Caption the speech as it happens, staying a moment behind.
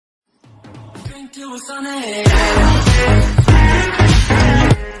till it's on it.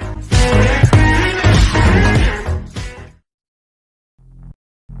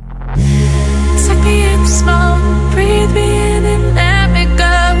 Take me in small, breathe me in and let me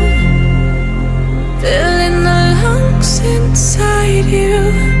go. Filling the lungs inside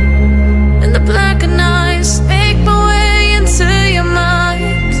you, and the blackened eyes make my way into your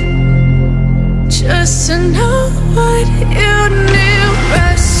mind. Just to know what you knew.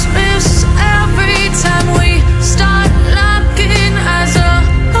 Restless every time we start locking eyes.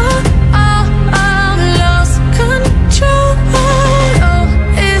 Lost control. Oh,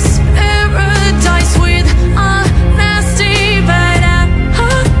 it's paradise with honesty, but I'm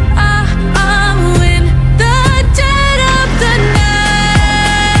in the dead of the night.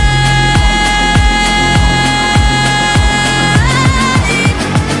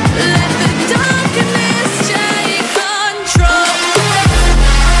 Let the darkness take control.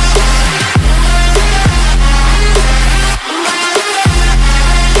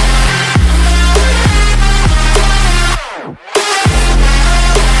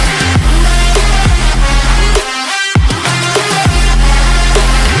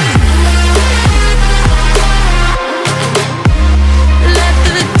 Let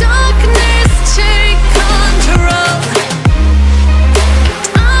the darkness take control.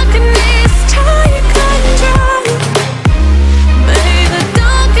 Darkness take control. May the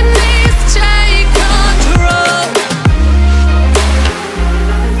darkness take control.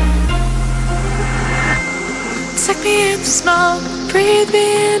 Take me in small, breathe me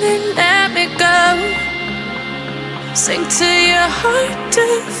in and let me go. Sink to your heart to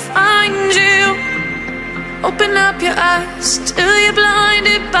find you. Open up your eyes till you're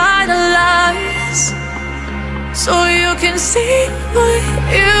blinded by the lies, so you can see what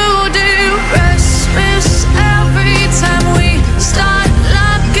you do. Restless every time we start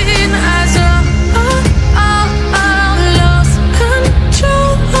locking eyes. Lost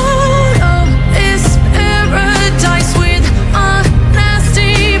control. Oh, it's paradise with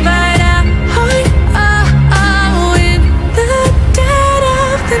honesty, but I'm in the dead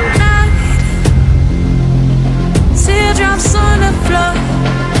of the night. Teardrops on the floor.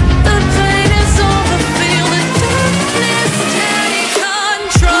 The pain is over. Feel the darkness take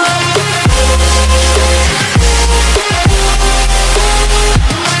control.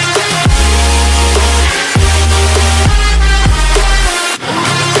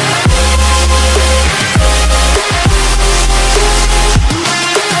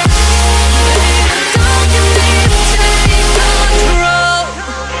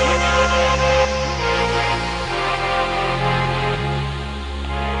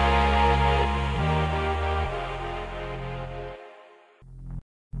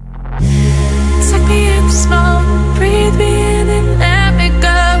 Take me in small, breathe me in and let me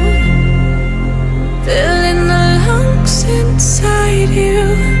go. Filling the lungs inside you,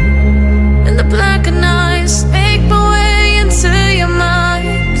 and the blackened eyes make my way into your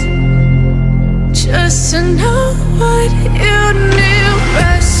mind. Just to know what you knew.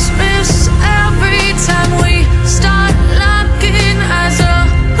 Restless every time we start locking eyes.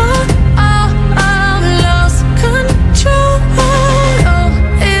 Lost control. Oh,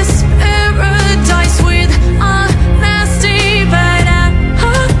 it's paradise with honesty, but I'm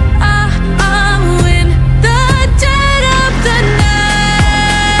in the dead of the night.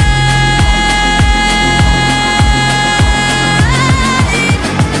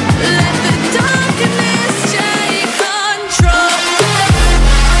 Let the darkness take control.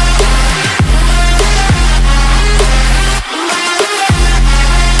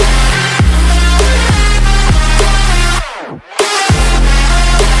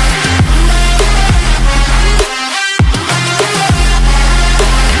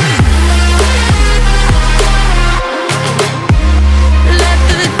 Let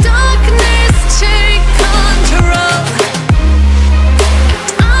the darkness take control.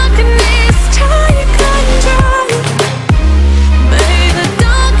 Darkness take control. May the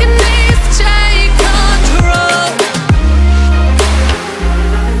darkness take control.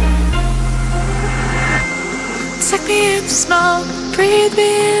 Take me in small, breathe me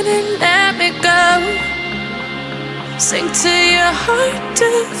in and let me go. Sink to your heart to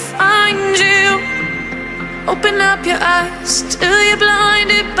find you. Open up your eyes till you're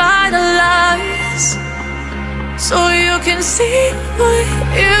blinded by the lies, so you can see what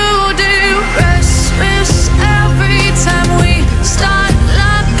you do. Restless every time we start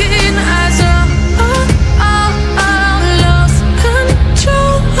locking eyes. Lost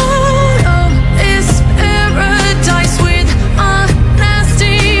control. Oh, it's paradise with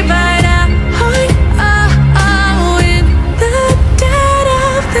honesty, but I'm in the dead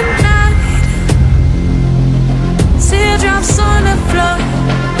of the night.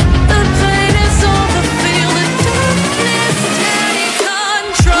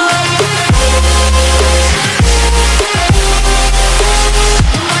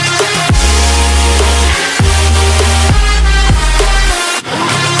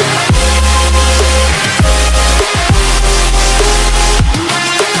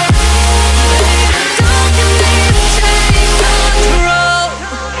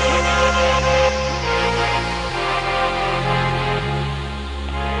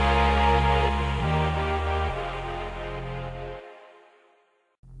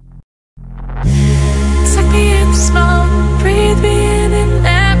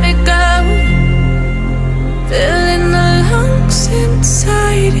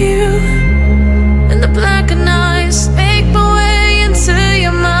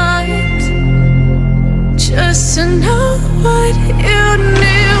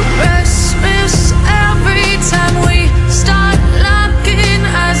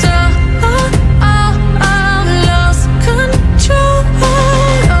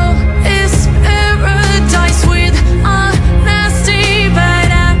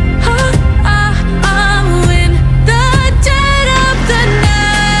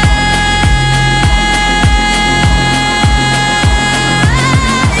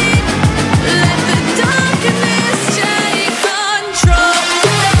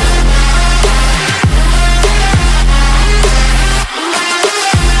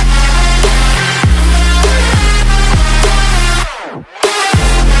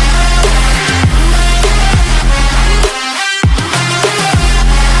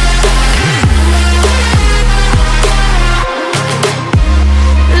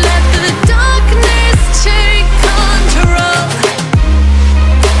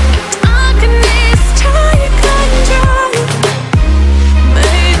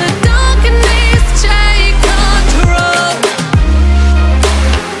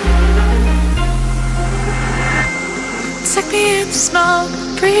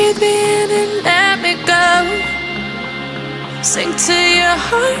 breathe me in and let me go. Sink to your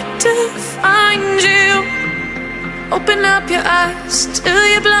heart to find you. Open up your eyes till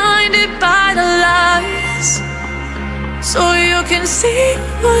you're blinded by the lies, so you can see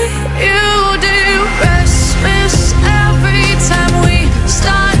what you do. Restless every time we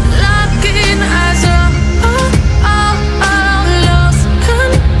start locking eyes up. Lost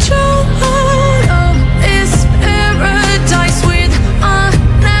control. Oh, it's paradise with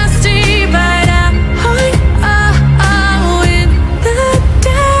honesty, but I'm in the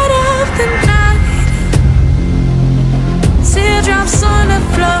dead of the night. Teardrops on the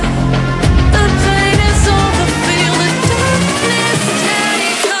floor. The pain is over. Feel the darkness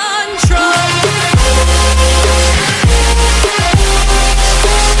take control.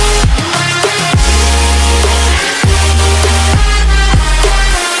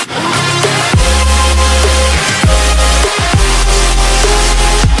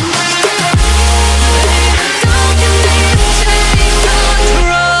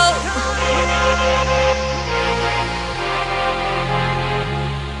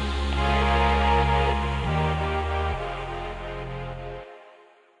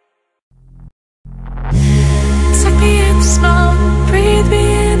 Take me in slow, breathe me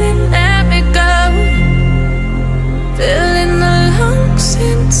in and let me go. Filling the lungs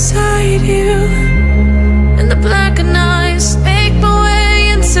inside you, and the blackened eyes make my way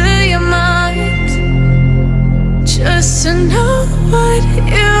into your mind, just to know what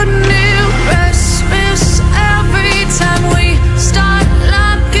you knew. Restless every time we start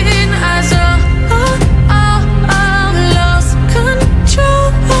locking eyes up. Lost control.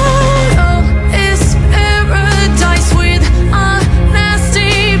 Oh, it's paradise with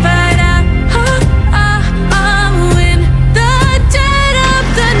honesty, but I'm in the dead of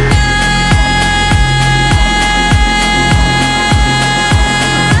the night.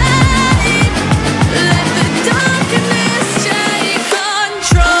 Let the darkness take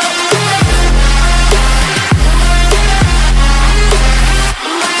control.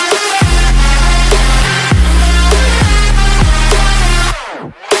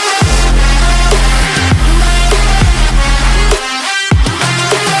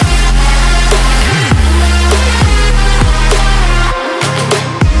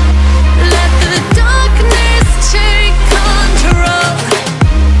 Let the darkness take control.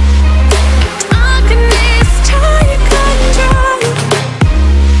 Darkness take control.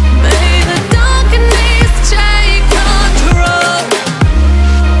 May the darkness take control.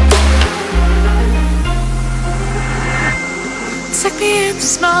 Take me in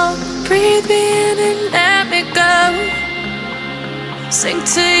slow, breathe me in and let me go. Sink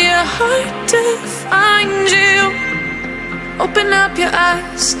to your heart to find you. Open up your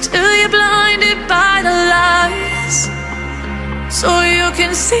eyes till you're blinded by the lies, so you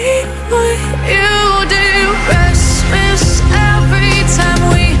can see what you do. Restless